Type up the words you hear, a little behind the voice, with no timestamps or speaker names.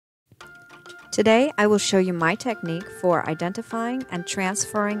Today, I will show you my technique for identifying and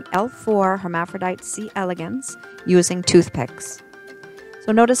transferring L4 Hermaphrodite c. elegans using toothpicks.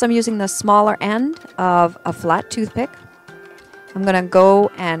 So notice I'm using the smaller end of a flat toothpick. I'm going to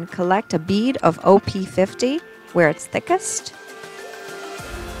go and collect a bead of OP50 where it's thickest.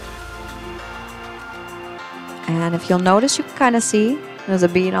 And if you'll notice, you can kind of see there's a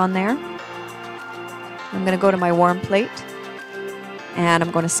bead on there. I'm going to go to my worm plate and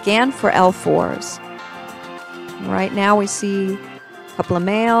I'm going to scan for L4s. Right now we see a couple of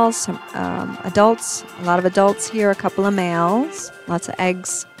males, some adults, a lot of adults here, a couple of males, lots of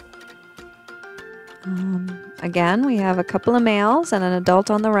eggs. Again, we have a couple of males and an adult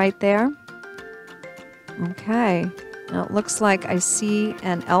on the right there. Okay, now it looks like I see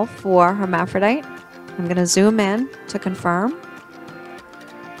an L4 hermaphrodite. I'm going to zoom in to confirm.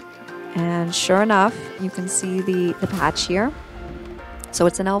 And sure enough, you can see the patch here. So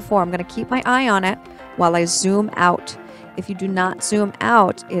it's an L4. I'm going to keep my eye on it while I zoom out. If you do not zoom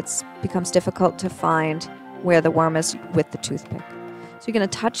out, it becomes difficult to find where the worm is with the toothpick. So you're going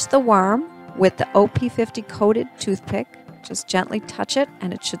to touch the worm with the OP50 coated toothpick. Just gently touch it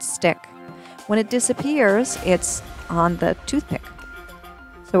and it should stick. When it disappears, it's on the toothpick.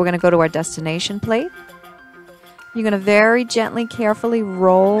 So we're going to go to our destination plate. You're going to very gently, carefully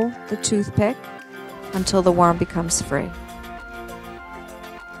roll the toothpick until the worm becomes free.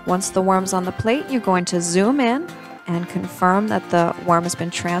 Once the worm's on the plate, you're going to zoom in and confirm that the worm has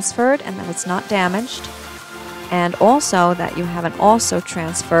been transferred and that it's not damaged, and also that you haven't also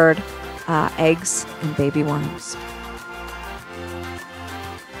transferred eggs and baby worms.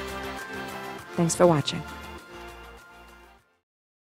 Thanks for watching.